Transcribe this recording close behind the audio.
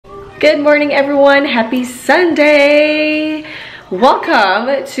Good morning, everyone. Happy Sunday.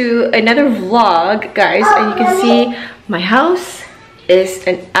 Welcome to another vlog, guys. And you can see my house is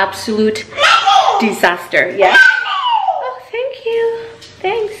an absolute disaster. Yeah. Oh, thank you.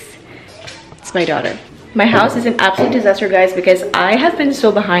 Thanks. It's my daughter. My house is an absolute disaster, guys, because I have been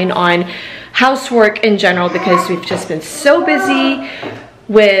so behind on housework in general because we've just been so busy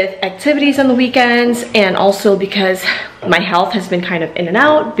with activities on the weekends, and also because my health has been kind of in and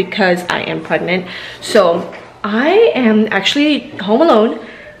out because I am pregnant. So I am actually home alone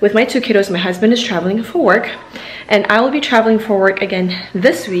with my two kiddos. My husband is traveling for work and I will be traveling for work again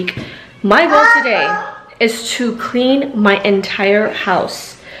this week. My goal today is to clean my entire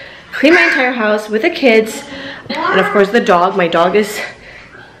house. Clean my entire house with the kids and of course the dog. My dog is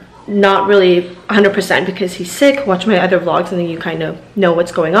not really 100% because he's sick. Watch my other vlogs and then you kind of know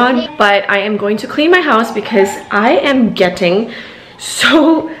what's going on. But I am going to clean my house because I am getting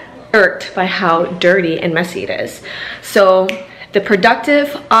so irked by how dirty and messy it is. So the productive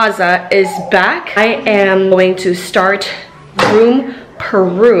Aza is back. I am going to start room per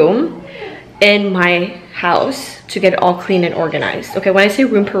room in my house to get it all clean and organized. Okay, when I say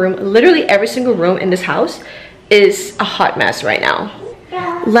room per room, literally every single room in this house is a hot mess right now.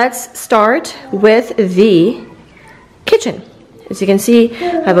 Let's start with the kitchen. As you can see,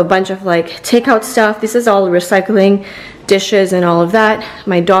 I have a bunch of like takeout stuff. This is all recycling, dishes and all of that.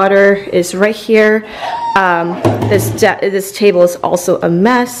 My daughter is right here. This table is also a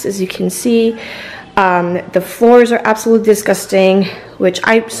mess, as you can see. The floors are absolutely disgusting, which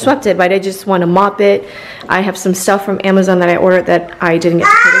I swept it, but I just want to mop it. I have some stuff from Amazon that I ordered that I didn't get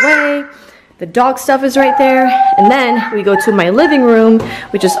to put away. The dog stuff is right there. And then we go to my living room,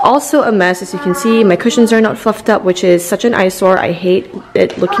 which is also a mess. As you can see, my cushions are not fluffed up, which is such an eyesore. I hate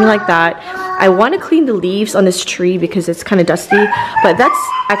it looking like that. I want to clean the leaves on this tree because it's kind of dusty, but that's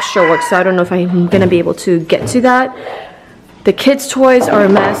extra work, so I don't know if I'm gonna be able to get to that. The kids' toys are a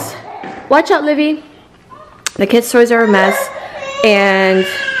mess. Watch out, Livy. The kids' toys are a mess. And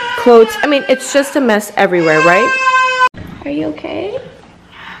clothes, I mean, it's just a mess everywhere, right? Are you okay?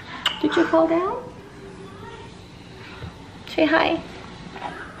 Did you fall down? Say hi.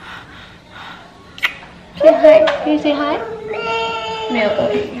 Say hi. Can you say hi? No.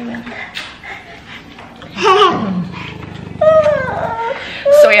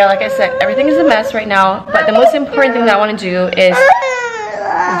 So yeah, like I said, everything is a mess right now. But the most important thing that I want to do is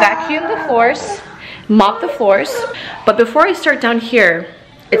vacuum the floors, mop the floors. But before I start down here,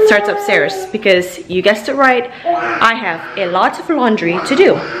 it starts upstairs because you guessed it right, I have a lot of laundry to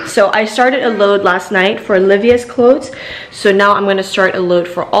do. So I started a load last night for Olivia's clothes. So now I'm gonna start a load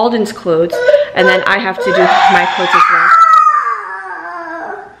for Alden's clothes, and then I have to do my clothes as well.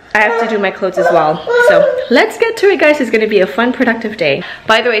 I have to do my clothes as well. So let's get to it, guys. It's gonna be a fun, productive day.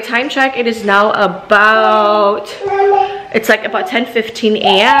 By the way, time check, it is now about, it's like about 10:15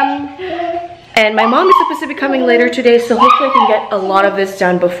 a.m. And my mom is supposed to be coming later today, so hopefully I can get a lot of this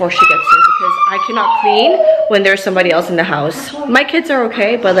done before she gets here because I cannot clean when there's somebody else in the house. My kids are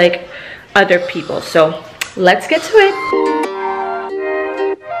okay, but like other people. So let's get to it.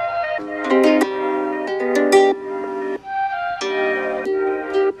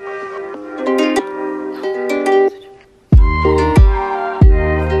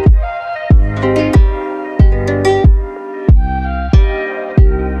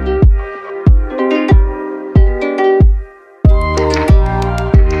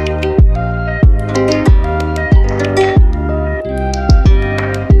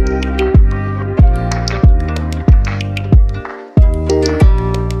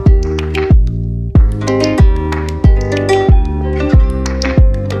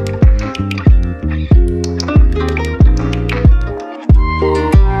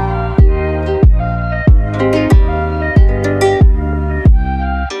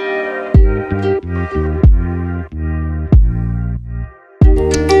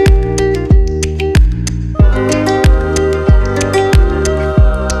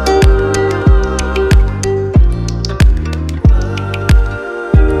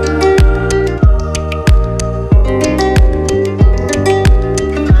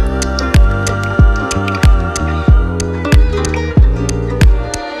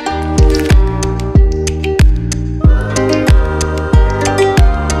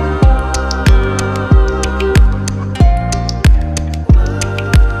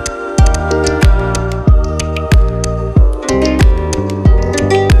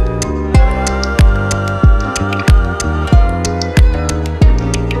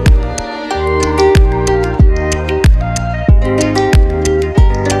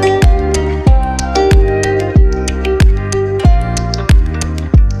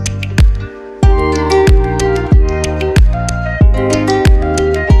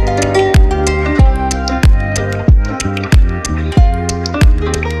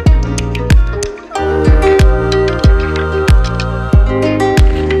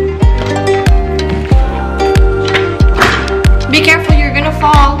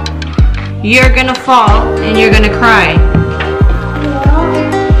 you're gonna fall and you're gonna cry.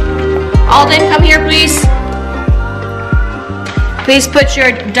 Alden, come here, please. Please put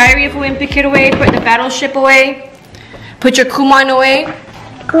your Diary of a Wimpy Kid away. Put the Battleship away. Put your Kumon away.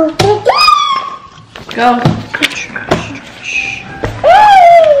 Go.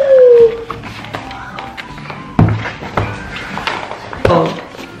 Oh.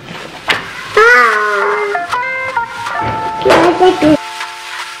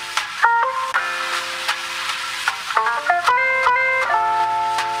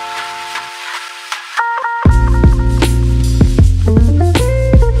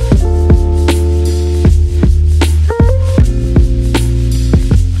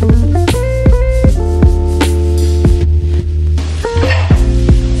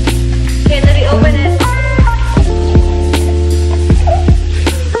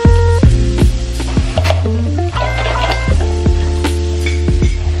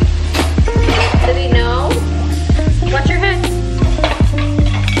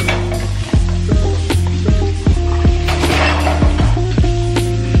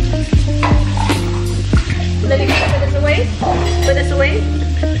 Put this away.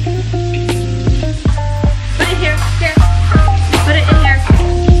 Put it here. Here. Put it in here.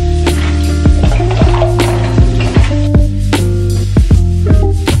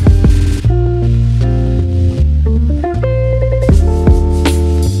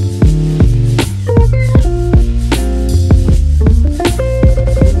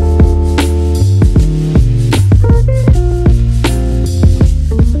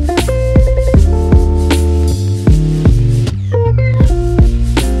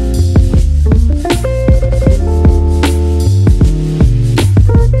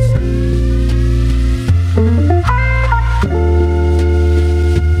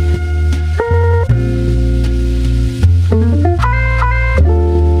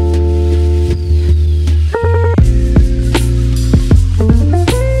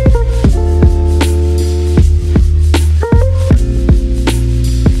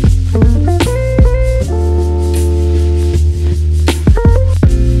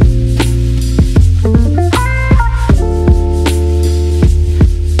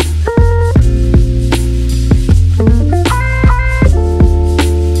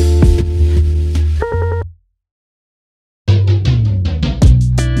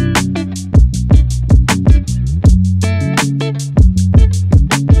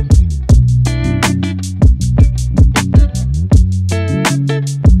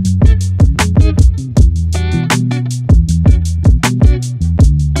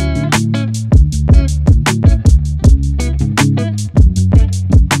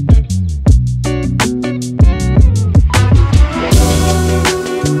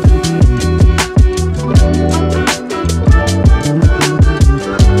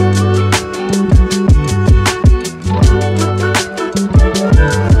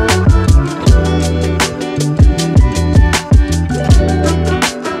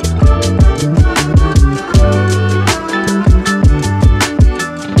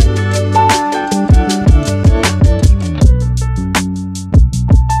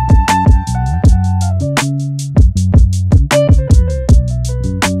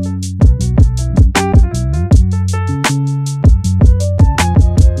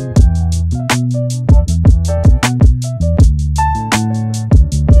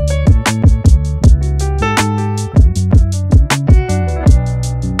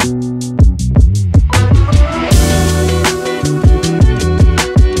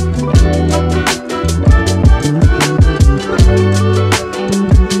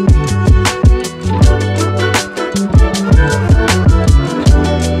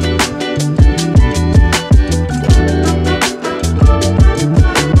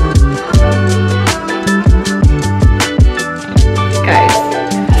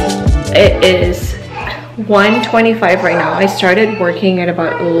 It is 1:25 right now. I started working at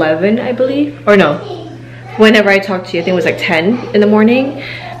about 11, I believe. Or no, whenever I talked to you, I think it was like 10 in the morning.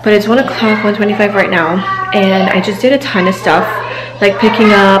 But it's 1 o'clock, 1:25 right now. And I just did a ton of stuff, like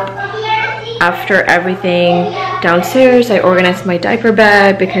picking up after everything downstairs. I organized my diaper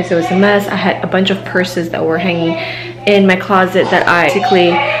bag because it was a mess. I had a bunch of purses that were hanging in my closet that I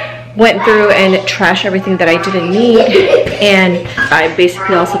basically went through and trashed everything that I didn't need. And I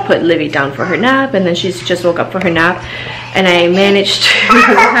basically also put Livy down for her nap, and then she's just woke up for her nap. And I managed to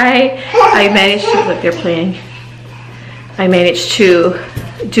I managed to look, they're playing. I managed to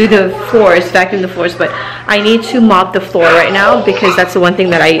do the floors, vacuum the floors, but I need to mop the floor right now because that's the one thing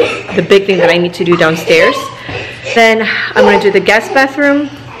that the big thing that I need to do downstairs. Then I'm gonna do the guest bathroom,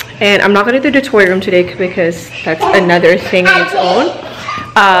 and I'm not gonna do the toy room today because that's another thing on its own.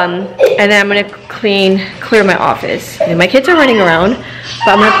 And then I'm gonna clear my office. And my kids are running around,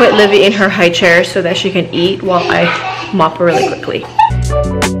 but I'm gonna put Livy in her high chair so that she can eat while I mop really quickly.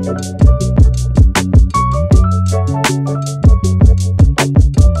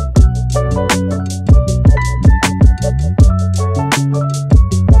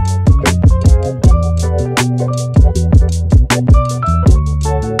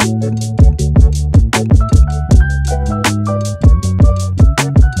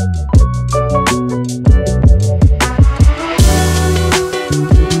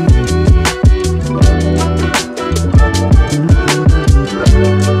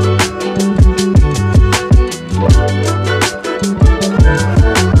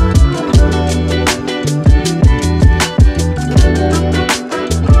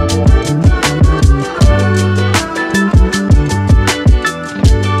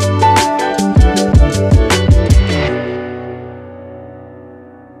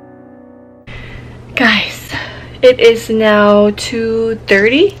 Guys, it is now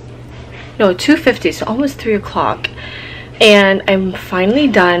 2:30, no, 2:50, so almost 3 o'clock, and I'm finally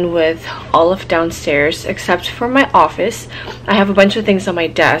done with all of downstairs except for my office. I have a bunch of things on my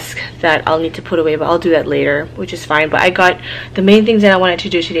desk that I'll need to put away, but I'll do that later, which is fine. But I got the main things that I wanted to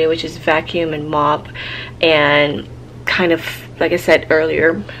do today, which is vacuum and mop and kind of, like I said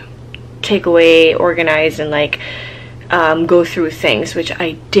earlier, take away, organize, and like go through things, which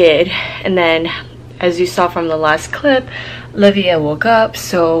I did. And then, as you saw from the last clip, Olivia woke up,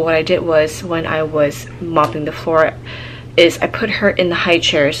 so what I did was, when I was mopping the floor, is I put her in the high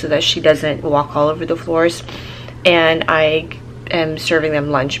chair so that she doesn't walk all over the floors, and I am serving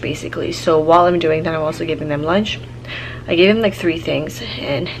them lunch basically. So while I'm doing that, I'm also giving them lunch. I gave them like 3 things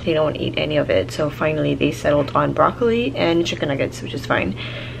and they don't eat any of it, so finally they settled on broccoli and chicken nuggets, which is fine.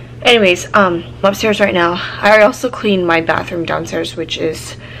 Anyways, I'm upstairs right now. I also cleaned my bathroom downstairs, which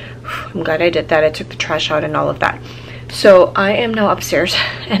is, I'm glad I did that. I took the trash out and all of that. So I am now upstairs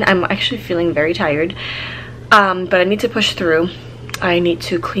and I'm actually feeling very tired, but I need to push through. I need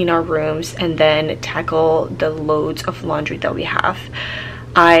to clean our rooms and then tackle the loads of laundry that we have.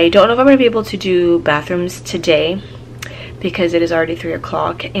 I don't know if I'm going to be able to do bathrooms today because it is already 3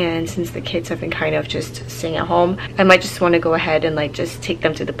 o'clock, and since the kids have been kind of just staying at home, I might just want to go ahead and like just take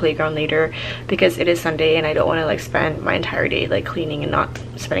them to the playground later, because it is Sunday and I don't want to like spend my entire day like cleaning and not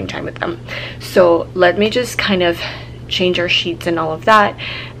spending time with them. So let me just kind of change our sheets and all of that,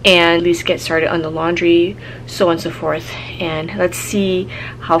 and at least get started on the laundry, so on and so forth, and let's see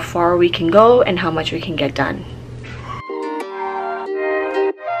how far we can go and how much we can get done.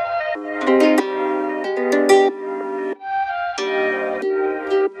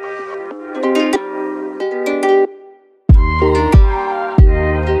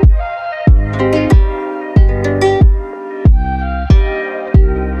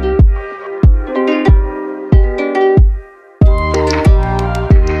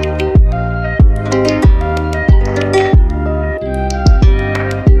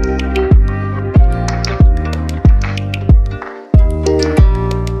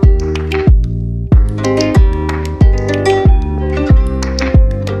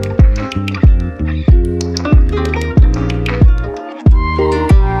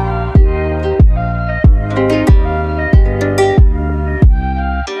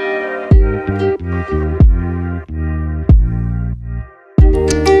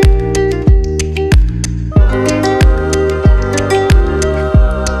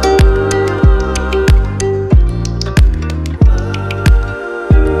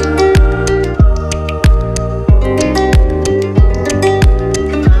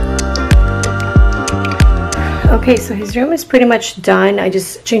 Okay, so his room is pretty much done. I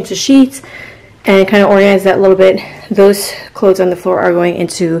just changed the sheets and kind of organized that a little bit. Those clothes on the floor are going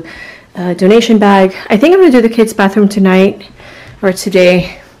into a donation bag. I think I'm going to do the kids' bathroom tonight or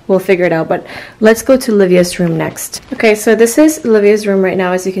today. We'll figure it out, but let's go to Livia's room next. Okay, so this is Livia's room right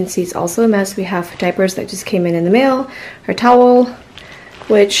now. As you can see, it's also a mess. We have diapers that just came in the mail, her towel,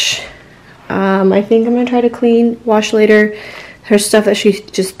 which I think I'm going to try to clean, wash later. Her stuff that she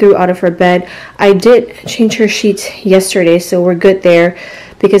just threw out of her bed. I did change her sheets yesterday, so we're good there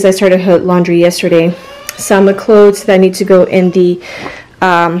because I started her laundry yesterday. Some clothes that need to go in the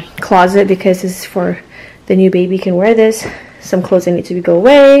closet because this is for the new baby can wear this. Some clothes that need to go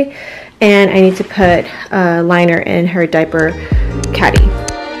away, and I need to put a liner in her diaper caddy.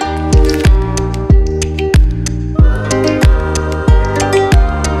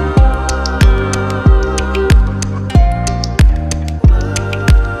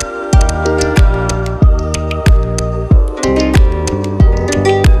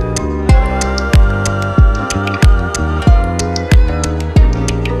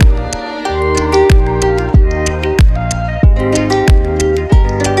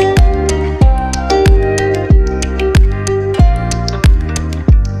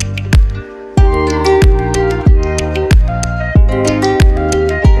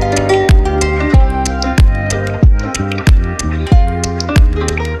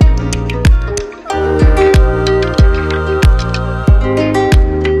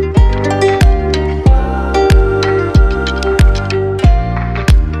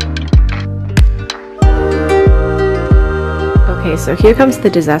 so here comes the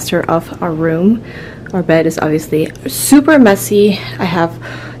disaster of our room. Our bed is obviously super messy. I have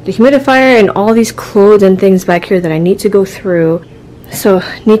the humidifier and all these clothes and things back here that I need to go through. So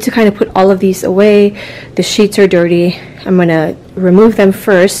need to kind of put all of these away. The sheets are dirty. I'm gonna remove them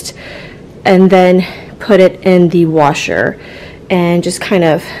first and then put it in the washer and just kind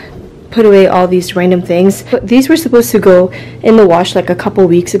of put away all these random things. These were supposed to go in the wash like a couple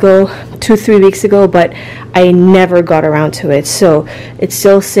weeks ago, 2-3 weeks ago, but I never got around to it. So it's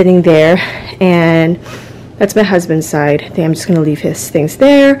still sitting there, and that's my husband's side. I think I'm just gonna leave his things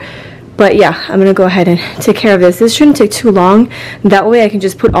there. But yeah, I'm gonna go ahead and take care of this. This shouldn't take too long. That way I can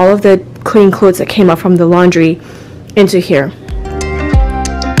just put all of the clean clothes that came out from the laundry into here.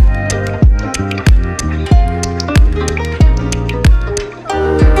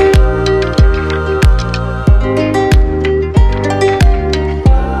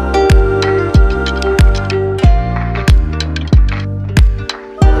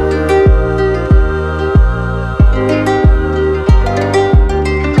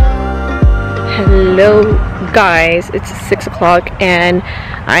 Hello guys, it's 6 o'clock and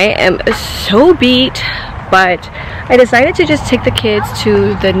I am so beat, but I decided to just take the kids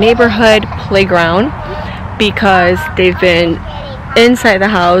to the neighborhood playground because they've been inside the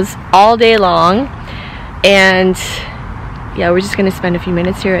house all day long. And yeah, we're just gonna spend a few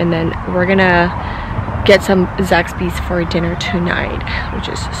minutes here and then we're gonna get some Zaxby's for dinner tonight, which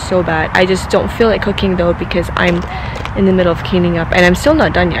is so bad. I just don't feel like cooking though because I'm in the middle of cleaning up and I'm still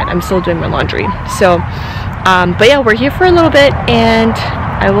not done yet. I'm still doing my laundry. So but yeah, we're here for a little bit and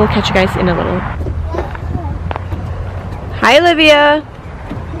I will catch you guys in a little. Hi Olivia.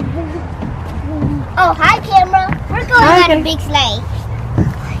 Oh, hi camera. We're going on a big sleigh.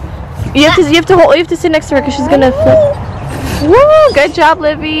 You have to sit next to her because she's gonna flip. Woo, good job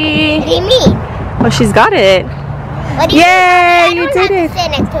Livy. What do you mean? Oh, she's got it. What do you mean? Yay, you did I it. don't have to sit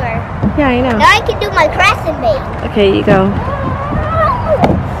next to her. Yeah, I know. Now I can do my crescent bake. Okay, you go.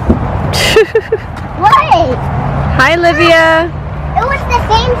 What? Hi, Livia. It was the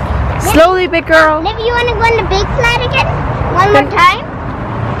same. Slowly, big girl. Livy, you want to go on the big slide again? One more time?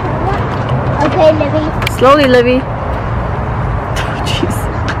 Okay, Livy. Slowly, Livy. Oh, jeez.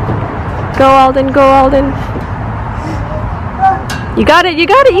 Go, Alden. Go, Alden. You got it. You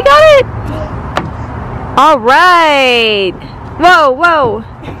got it. You got it. All right. Whoa, whoa.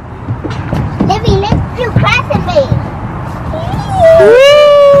 Livy, let's do crescent bake.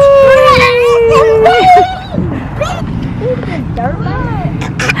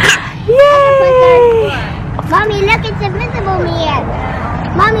 Yay! Mommy, look, it's Invisible Man.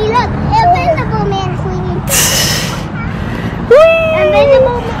 Mommy, look, Invisible Man, sweetie.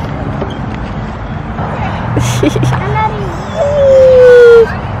 Invisible Man. I'm not even.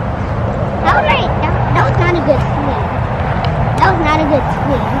 All right, that was not a good swing. That was not a good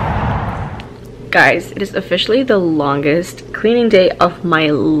swing. Guys, it is officially the longest cleaning day of my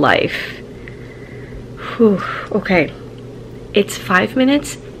life. Whew, okay. It's 5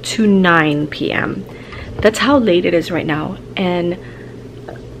 minutes to 9 p.m. That's how late it is right now. And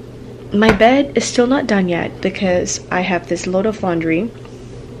my bed is still not done yet because I have this load of laundry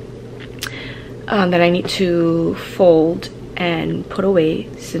that I need to fold and put away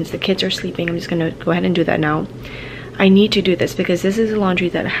since the kids are sleeping. I'm just gonna go ahead and do that now. I need to do this because this is a laundry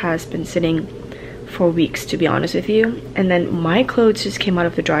that has been sitting for weeks, to be honest with you. And then my clothes just came out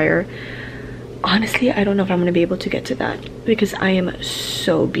of the dryer. Honestly, I don't know if I'm gonna be able to get to that because I am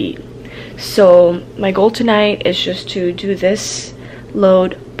so beat. So my goal tonight is just to do this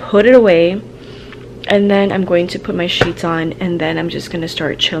load, put it away, and then I'm going to put my sheets on and then I'm just gonna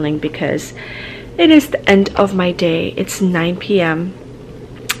start chilling because it is the end of my day. It's 9 p.m.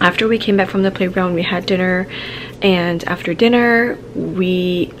 After we came back from the playground, we had dinner, and after dinner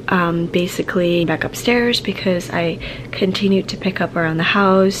we basically back upstairs because I continued to pick up around the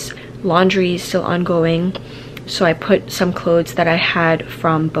house. Laundry is still ongoing, so I put some clothes that I had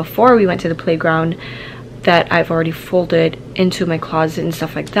from before we went to the playground that I've already folded into my closet and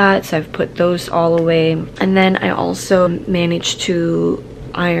stuff like that, so I've put those all away. And then I also managed to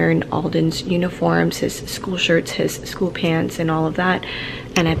iron Alden's uniforms, his school shirts, his school pants, and all of that,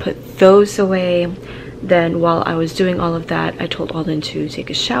 and I put those away. Then while I was doing all of that, I told Alden to take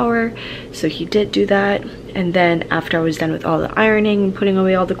a shower, so he did do that. And then after I was done with all the ironing and putting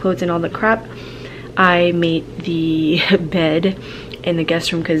away all the clothes and all the crap, I made the bed in the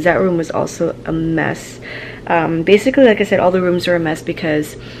guest room because that room was also a mess. Basically, like I said, all the rooms are a mess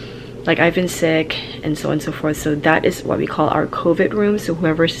because like I've been sick and so on and so forth. So that is what we call our COVID room. So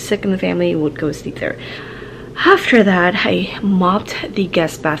whoever's sick in the family would go sleep there. After that, I mopped the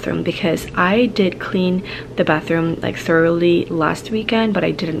guest bathroom because I did clean the bathroom like thoroughly last weekend, but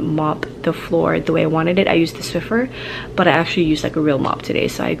I didn't mop the floor the way I wanted it. I used the Swiffer, but I actually used like a real mop today,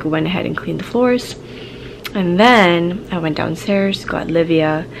 so I went ahead and cleaned the floors. And then I went downstairs, got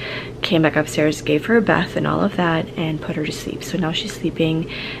Livia, came back upstairs, gave her a bath and all of that, and put her to sleep. So now she's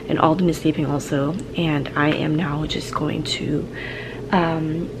sleeping, and Alden is sleeping also, and I am now just going to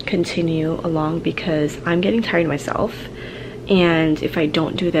continue along because I'm getting tired myself, and if I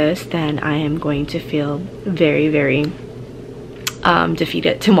don't do this, then I am going to feel very, very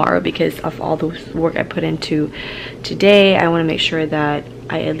defeated tomorrow because of all the work I put into today. I want to make sure that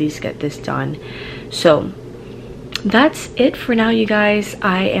I at least get this done. So that's it for now, you guys.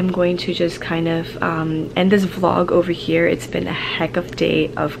 I am going to just kind of end this vlog over here. It's been a heck of a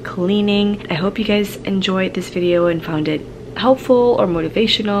day of cleaning. I hope you guys enjoyed this video and found it helpful or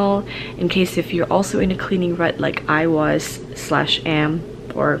motivational, in case if you're also in a cleaning rut like I was / am,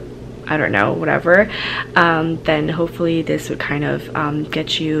 or I don't know, whatever, then hopefully this would kind of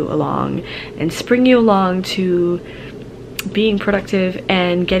get you along and spring you along to being productive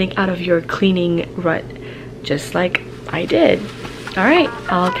and getting out of your cleaning rut just like I did. All right,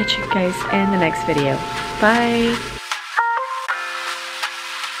 I'll catch you guys in the next video. Bye.